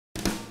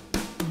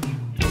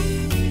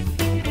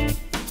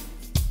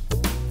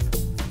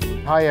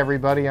Hi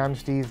everybody, I'm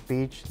Steve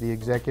Beach, the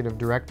Executive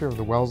Director of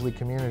the Wellesley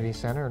Community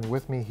Center, and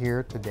with me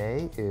here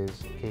today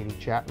is Katie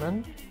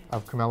Chapman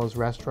of Carmela's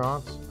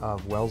Restaurants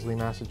of Wellesley,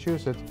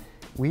 Massachusetts.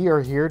 We are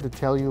here to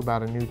tell you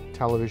about a new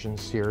television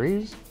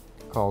series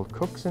called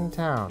Cooks in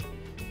Town.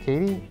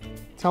 Katie,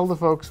 tell the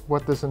folks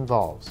what this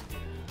involves.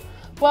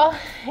 Well,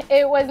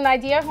 it was an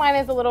idea of mine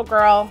as a little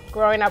girl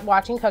growing up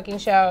watching cooking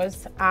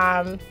shows.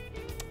 My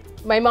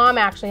mom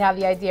actually had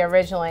the idea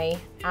originally,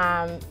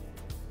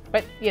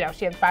 but you know,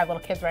 she had 5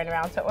 little kids running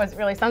around, so it wasn't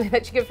really something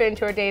that she could fit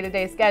into her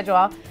day-to-day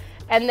schedule.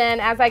 And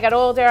then as I got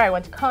older, I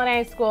went to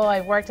culinary school.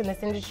 I worked in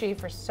this industry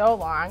for so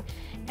long,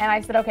 and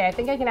I said, okay, I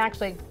think I can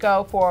actually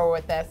go forward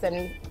with this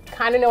and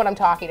kind of know what I'm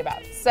talking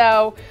about.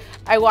 So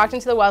I walked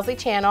into the Wellesley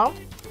channel,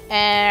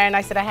 and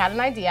I said I had an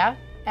idea,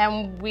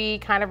 and we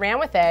kind of ran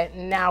with it.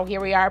 And now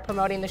here we are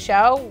promoting the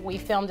show. We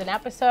filmed an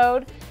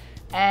episode,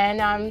 and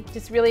I'm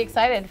just really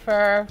excited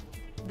for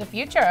the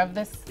future of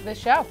this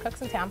show,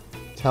 Cooks in Town.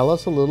 Tell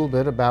us a little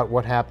bit about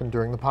what happened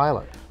during the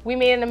pilot. We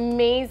made an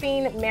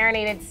amazing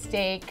marinated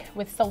steak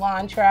with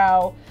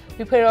cilantro.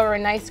 We put it over a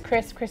nice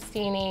crisp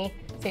crostini,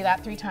 say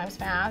that 3 times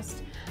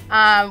fast,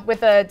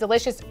 with a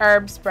delicious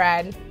herb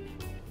spread.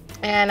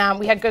 And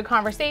we had good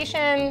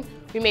conversation,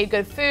 we made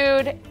good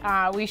food,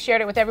 we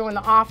shared it with everyone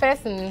in the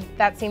office, and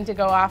that seemed to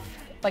go off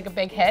like a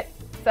big hit.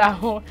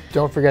 So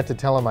don't forget to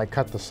tell them I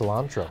cut the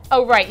cilantro.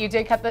 Oh right, you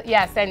did cut the,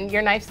 yes, and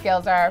your knife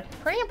skills are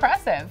pretty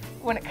impressive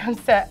when it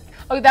comes to,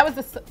 oh that was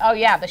the, oh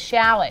yeah, the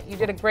shallot. You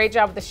did a great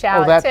job with the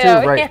shallot too. Oh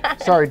that too, right. Yeah.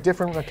 Sorry,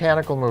 different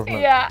mechanical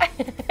movement. Yeah.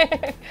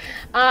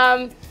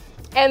 And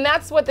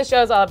that's what the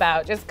show's all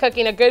about, just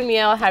cooking a good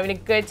meal, having a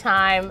good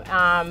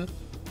time,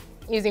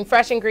 using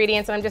fresh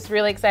ingredients, and I'm just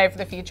really excited for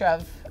the future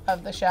of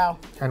the show.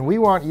 And we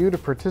want you to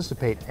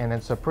participate, and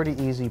it's a pretty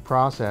easy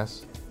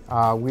process.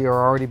 We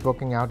are already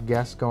booking out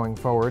guests going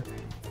forward.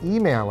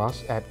 Email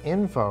us at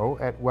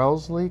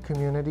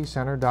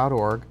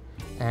info@wellesleycommunitycenter.org,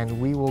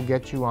 and we will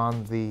get you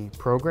on the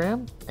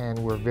program, and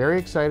we're very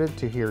excited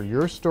to hear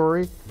your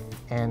story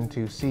and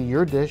to see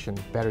your dish,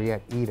 and better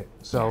yet, eat it.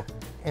 So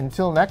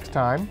until next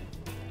time,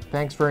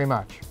 thanks very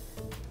much.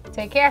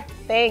 Take care.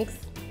 Thanks.